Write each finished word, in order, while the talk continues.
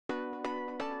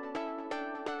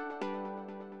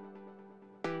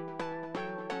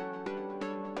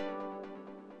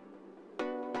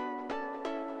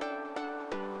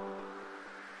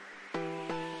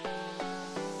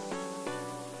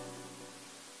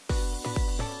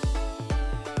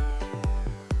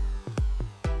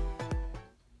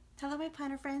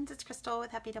planner friends, it's Crystal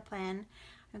with Happy to Plan.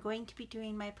 I'm going to be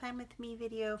doing my Plan With Me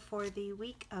video for the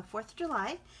week of 4th of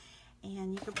July,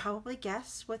 and you can probably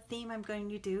guess what theme I'm going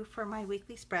to do for my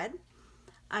weekly spread.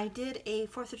 I did a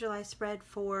 4th of July spread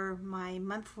for my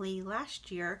monthly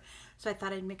last year, so I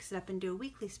thought I'd mix it up and do a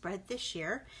weekly spread this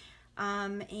year.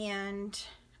 And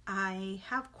I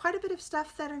have quite a bit of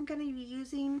stuff that I'm going to be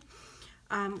using,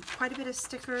 quite a bit of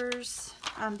stickers.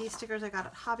 These stickers I got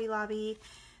at Hobby Lobby.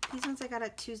 These ones I got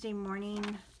at Tuesday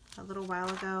Morning a little while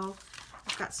ago.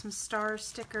 I've got some star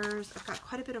stickers. I've got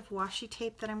quite a bit of washi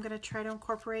tape that I'm going to try to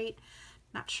incorporate.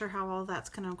 Not sure how all that's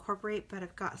going to incorporate, but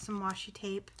I've got some washi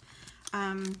tape.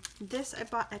 This I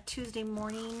bought at Tuesday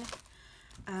Morning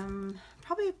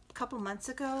probably a couple months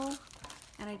ago,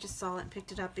 and I just saw it and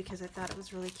picked it up because I thought it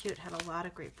was really cute. It had a lot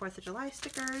of great 4th of July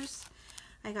stickers.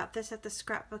 I got this at the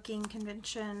scrapbooking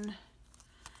convention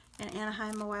in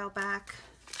Anaheim a while back.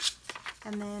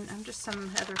 And then just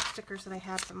some other stickers that I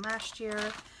had from last year.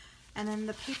 And then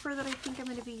the paper that I think I'm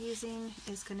going to be using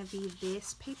is going to be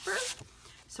this paper.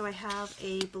 So I have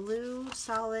a blue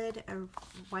solid, a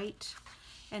white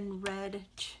and red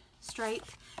stripe,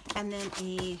 and then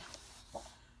a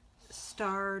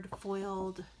starred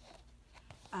foiled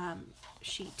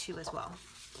sheet too as well.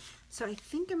 So I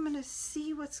think I'm going to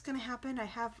see what's going to happen. I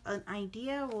have an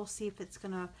idea. We'll see if it's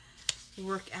going to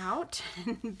work out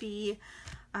and be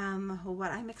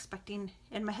what I'm expecting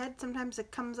in my head. Sometimes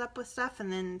it comes up with stuff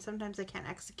and then sometimes I can't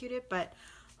execute it, but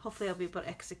hopefully I'll be able to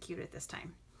execute it this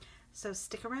time. So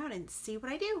stick around and see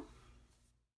what I do.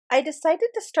 I decided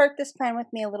to start this Plan With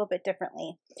Me a little bit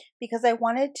differently because I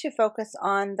wanted to focus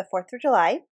on the 4th of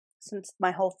July since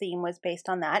my whole theme was based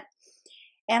on that.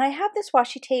 And I have this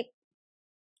washi tape,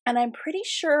 and I'm pretty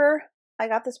sure I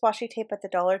got this washi tape at the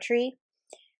Dollar Tree.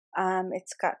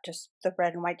 It's got just the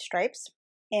red and white stripes.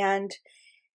 And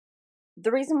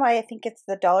the reason why I think it's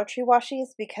the Dollar Tree washi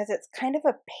is because it's kind of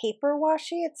a paper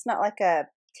washi. It's not like a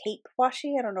tape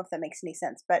washi. I don't know if that makes any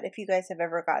sense, but if you guys have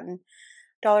ever gotten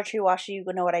Dollar Tree washi, you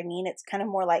would know what I mean. It's kind of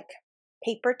more like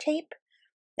paper tape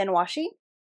than washi.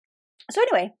 So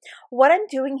anyway, what I'm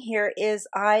doing here is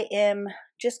I am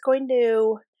just going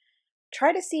to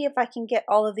try to see if I can get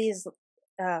all of these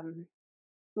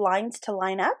lines to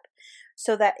line up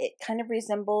so that it kind of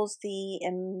resembles the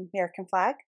American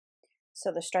flag.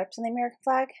 So the stripes on the American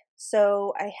flag.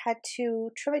 So I had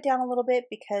to trim it down a little bit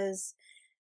because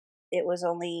it was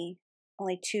only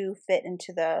 2 fit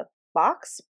into the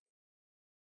box.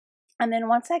 And then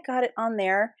once I got it on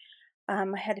there, I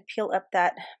had to peel up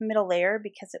that middle layer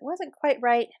because it wasn't quite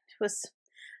right. It was,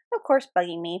 of course,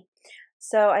 bugging me.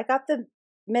 So I got the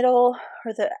middle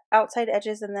or the outside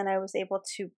edges, and then I was able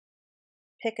to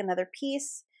pick another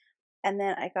piece. And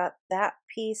then I got that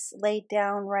piece laid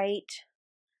down right.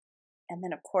 And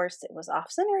then, of course, it was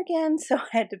off center again, so I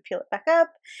had to peel it back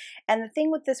up. And the thing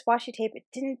with this washi tape, it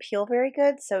didn't peel very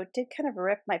good, so it did kind of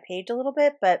rip my page a little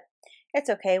bit, but it's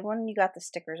okay. When you got the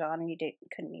stickers on, you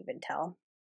couldn't even tell.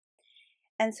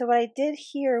 And so what I did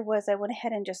here was I went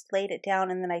ahead and just laid it down,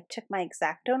 and then I took my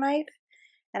X-Acto knife,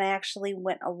 and I actually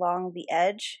went along the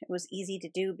edge. It was easy to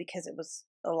do because it was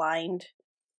aligned.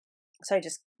 So I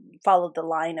just followed the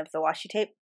line of the washi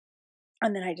tape,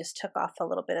 and then I just took off a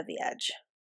little bit of the edge.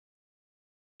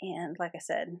 And like I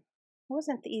said, it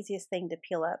wasn't the easiest thing to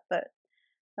peel up, but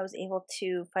I was able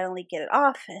to finally get it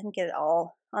off and get it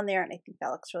all on there, and I think that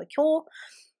looks really cool.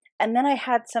 And then I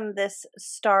had some of this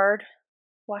starred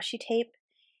washi tape,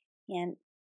 and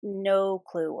no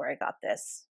clue where I got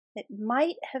this. It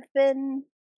might have been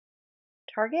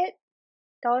Target,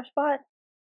 Dollar Spot,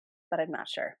 but I'm not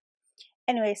sure.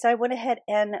 Anyway, so I went ahead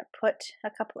and put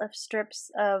a couple of strips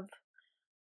of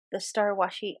the star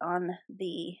washi on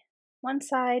the one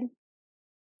side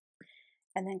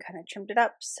and then kind of trimmed it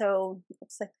up so it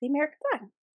looks like the American flag.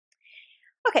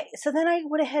 Okay, so then I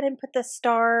went ahead and put the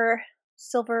star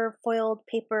silver foiled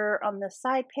paper on the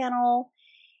side panel,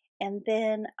 and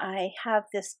then I have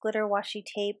this glitter washi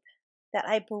tape that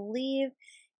I believe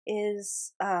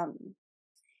is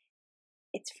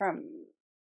it's from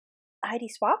Heidi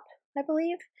Swap, I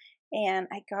believe, and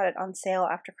I got it on sale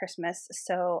after Christmas,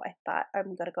 so I thought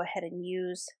I'm going to go ahead and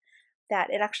use that.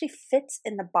 It actually fits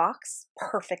in the box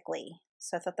perfectly,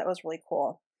 so I thought that was really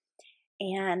cool.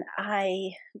 And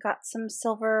I got some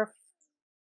silver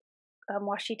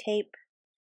washi tape,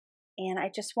 and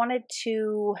I just wanted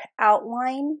to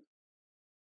outline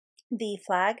the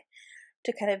flag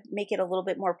to kind of make it a little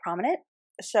bit more prominent.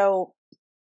 So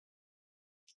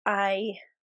I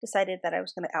decided that I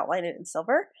was going to outline it in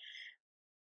silver,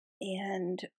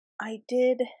 and I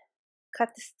did cut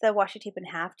the washi tape in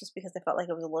half just because I felt like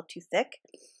it was a little too thick.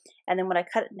 And then when I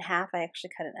cut it in half, I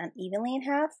actually cut it unevenly in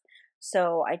half.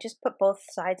 So I just put both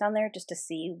sides on there just to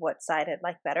see what side I'd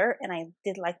like better. And I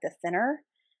did like the thinner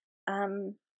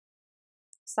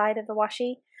side of the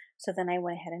washi. So then I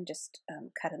went ahead and just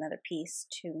cut another piece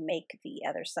to make the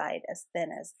other side as thin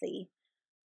as the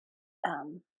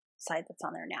side that's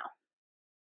on there now.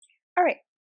 All right,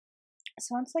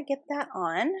 so once I get that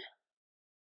on,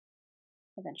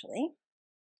 eventually,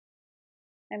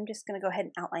 I'm just going to go ahead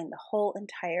and outline the whole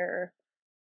entire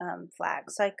flag.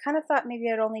 So I kind of thought maybe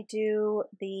I'd only do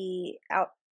the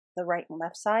right and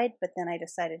left side, but then I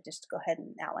decided just to go ahead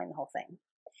and outline the whole thing.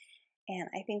 And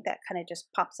I think that kind of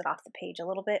just pops it off the page a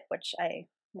little bit, which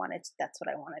that's what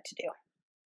I wanted to do.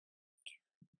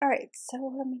 All right, so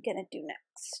what am I gonna do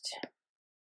next?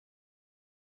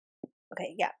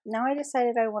 Okay, yeah, now I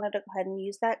decided I wanted to go ahead and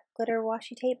use that glitter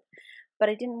washi tape, but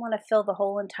I didn't want to fill the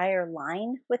whole entire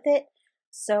line with it.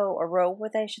 So, a row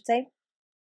with it, I should say,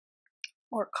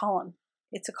 or column.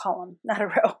 It's a column, not a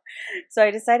row. So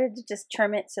I decided to just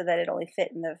trim it so that it only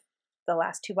fit in the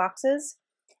last 2 boxes.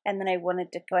 And then I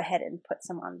wanted to go ahead and put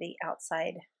some on the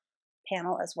outside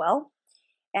panel as well.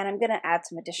 And I'm going to add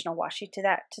some additional washi to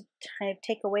that to kind of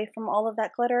take away from all of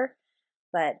that glitter.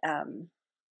 But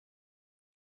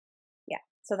yeah,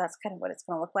 so that's kind of what it's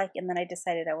going to look like. And then I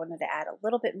decided I wanted to add a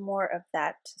little bit more of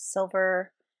that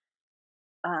silver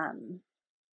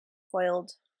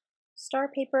foiled star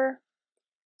paper.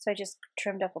 So I just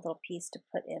trimmed up a little piece to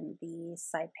put in the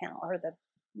side panel or the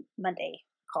Monday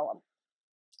column.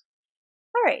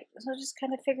 All right, so just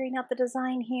kind of figuring out the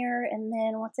design here, and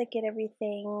then once I get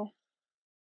everything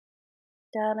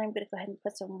done, I'm going to go ahead and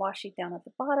put some washi down at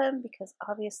the bottom because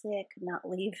obviously I could not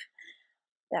leave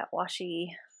that washi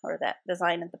or that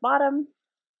design at the bottom.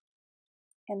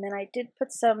 And then I did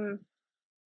put some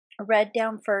red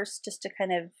down first just to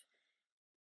kind of,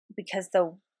 because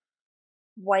the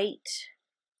white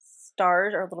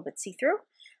stars are a little bit see-through.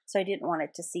 So I didn't want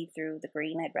it to see through the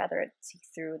green. I'd rather it see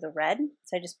through the red.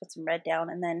 So I just put some red down,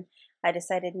 and then I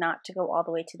decided not to go all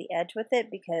the way to the edge with it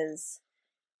because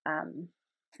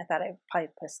I thought I'd probably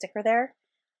put a sticker there.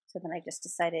 So then I just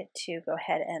decided to go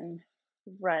ahead and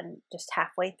run just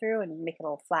halfway through and make a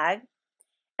little flag.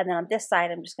 And then on this side,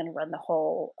 I'm just going to run the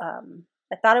whole,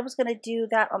 I thought I was going to do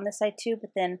that on this side too,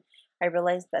 but then I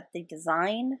realized that the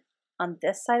design on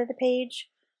this side of the page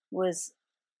was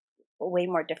way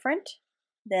more different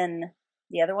than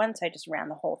the other one, so I just ran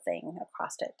the whole thing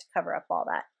across it to cover up all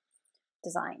that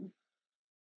design.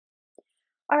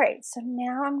 All right, so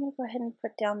now I'm going to go ahead and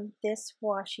put down this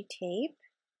washi tape.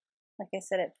 Like I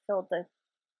said, it filled the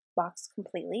box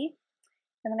completely.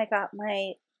 And then I got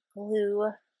my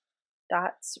glue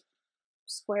dots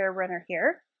square runner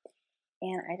here,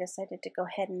 and I decided to go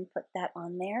ahead and put that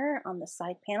on there on the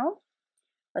side panel,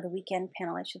 or the weekend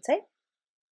panel, I should say.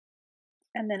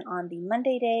 And then on the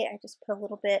Monday day, I just put a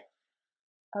little bit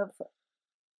of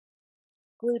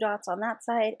glue dots on that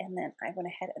side, and then I went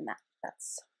ahead and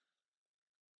that's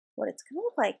what it's going to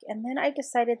look like. And then I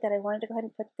decided that I wanted to go ahead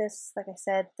and put this, like I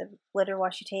said, the glitter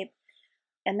washi tape.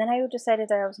 And then I decided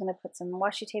that I was going to put some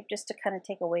washi tape just to kind of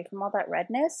take away from all that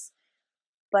redness.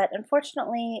 But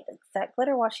unfortunately, that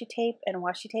glitter washi tape and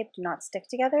washi tape do not stick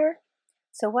together.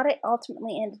 So what I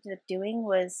ultimately ended up doing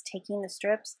was taking the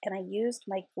strips, and I used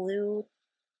my glue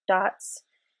dots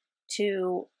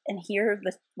to adhere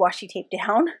the washi tape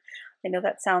down. I know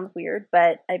that sounds weird,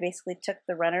 but I basically took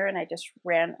the runner and I just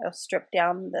ran a strip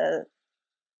down the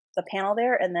panel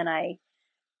there, and then I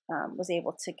was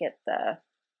able to get the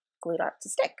glue dot to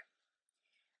stick.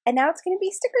 And now it's going to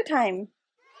be sticker time.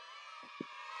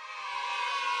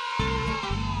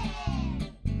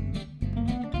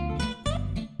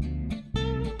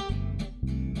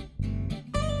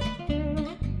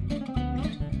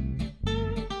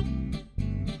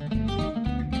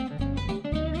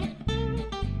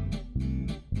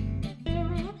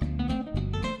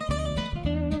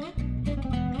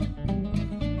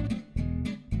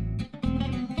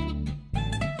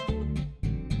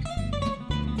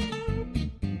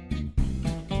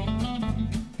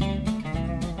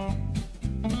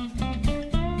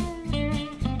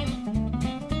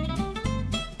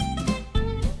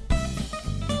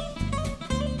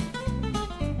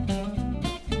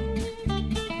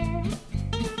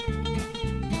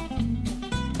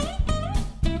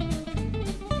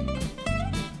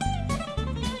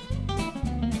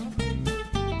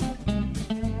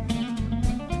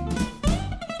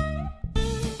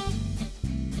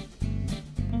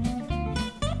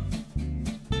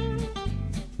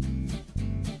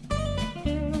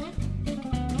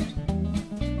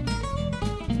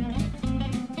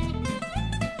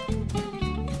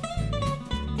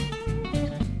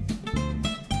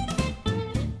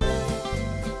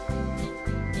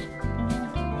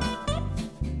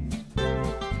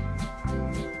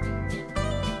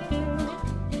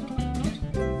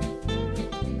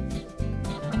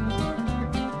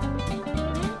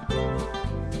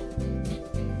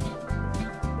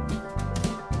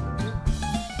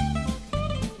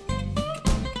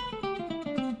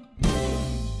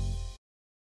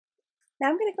 Now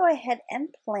I'm going to go ahead and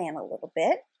plan a little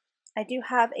bit. I do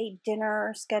have a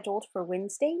dinner scheduled for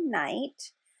Wednesday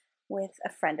night with a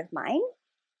friend of mine.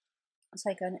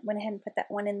 So I went ahead and put that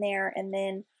one in there. And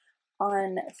then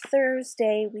on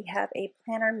Thursday, we have a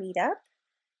planner meetup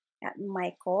at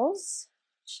Michael's,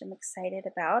 which I'm excited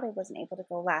about. I wasn't able to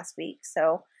go last week,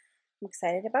 so I'm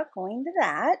excited about going to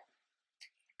that.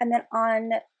 And then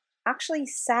on actually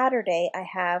Saturday, I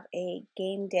have a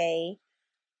game day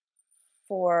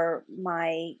for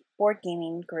my board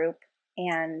gaming group,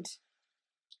 and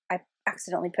I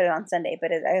accidentally put it on Sunday,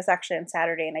 but it was actually on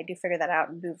Saturday, and I do figure that out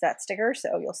and move that sticker,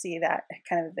 so you'll see that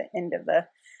kind of at the end of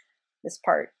this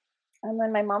part. And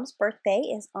then my mom's birthday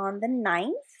is on the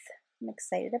 9th. I'm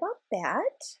excited about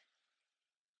that.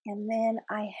 And then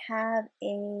I have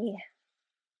a,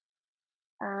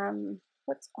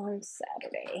 what's on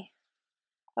Saturday?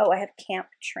 Oh, I have camp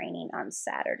training on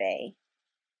Saturday.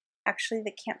 Actually,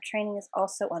 the camp training is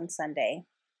also on Sunday.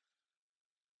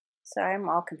 So I'm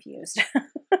all confused.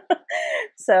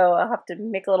 So I'll have to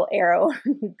make a little arrow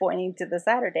pointing to the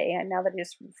Saturday. And now that I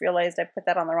just realized I put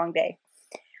that on the wrong day.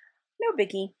 No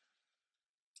biggie.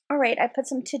 All right, I put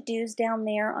some to-dos down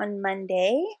there on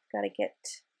Monday. Got to get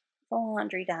the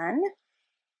laundry done.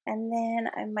 And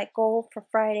then my goal for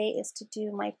Friday is to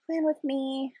do my plan with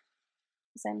me,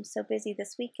 because I'm so busy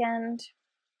this weekend.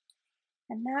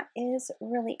 And that is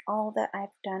really all that I've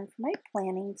done for my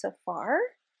planning so far.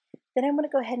 Then I'm going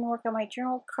to go ahead and work on my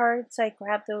journal cards. So I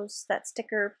grabbed that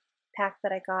sticker pack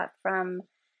that I got from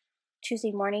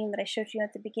Tuesday morning that I showed you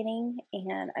at the beginning.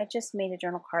 And I just made a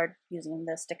journal card using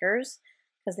the stickers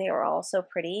because they were all so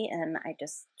pretty and I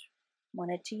just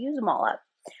wanted to use them all up.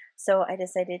 So I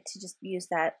decided to just use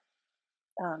that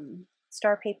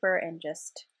star paper and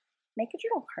just make a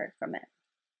journal card from it.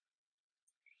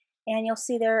 And you'll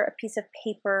see there a piece of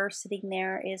paper sitting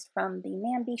there is from the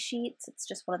Nambi sheets. It's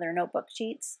just one of their notebook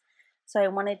sheets. So I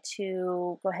wanted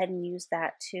to go ahead and use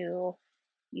that to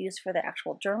use for the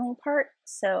actual journaling part.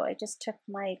 So I just took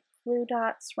my glue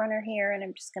dots runner here and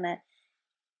I'm just going to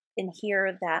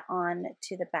adhere that on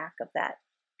to the back of that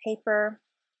paper.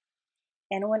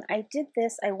 And when I did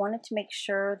this, I wanted to make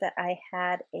sure that I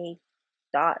had a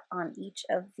dot on each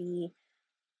of the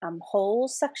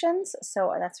holes sections.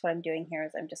 So that's what I'm doing here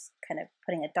is I'm just kind of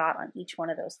putting a dot on each one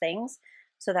of those things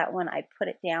so that when I put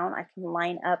it down, I can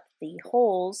line up the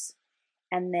holes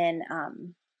and then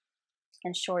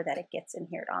ensure that it gets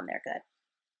adhered on there good.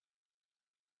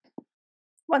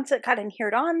 Once it got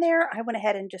adhered on there, I went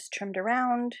ahead and just trimmed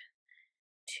around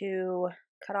to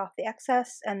cut off the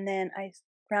excess, and then I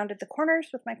rounded the corners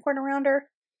with my corner rounder.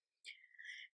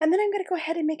 And then I'm going to go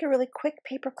ahead and make a really quick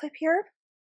paper clip here.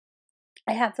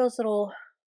 I have those little,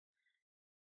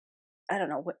 I don't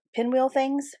know, pinwheel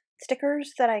things,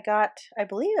 stickers that I got, I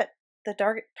believe, at the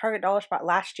Target Dollar Spot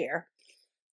last year.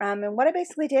 And what I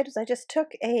basically did is I just took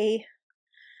a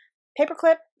paper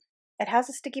clip. It has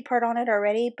a sticky part on it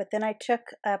already, but then I took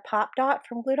a pop dot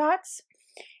from Glue Dots,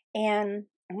 and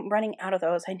I'm running out of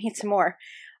those. I need some more.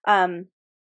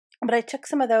 But I took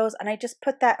some of those and I just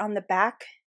put that on the back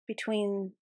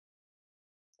between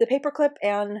the paper clip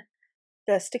and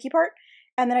the sticky part.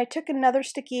 And then I took another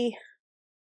sticky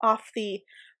off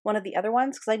one of the other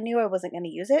ones because I knew I wasn't going to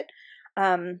use it.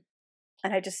 And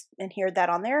I just adhered that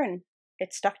on there and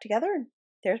it stuck together and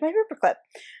there's my paper clip.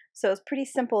 So it's pretty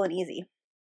simple and easy.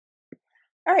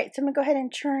 All right, so I'm going to go ahead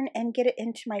and turn and get it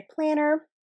into my planner.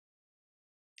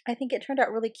 I think it turned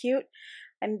out really cute.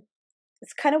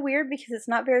 It's kind of weird because it's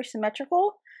not very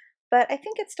symmetrical, but I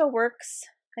think it still works.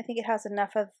 I think it has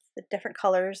enough of the different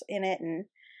colors in it and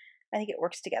I think it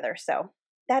works together. So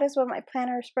that is what my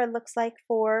planner spread looks like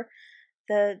for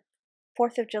the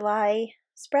 4th of July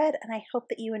spread, and I hope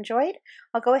that you enjoyed.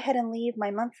 I'll go ahead and leave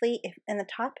my monthly in the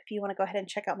top if you want to go ahead and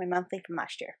check out my monthly from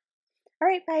last year. All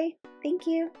right, bye. Thank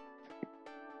you.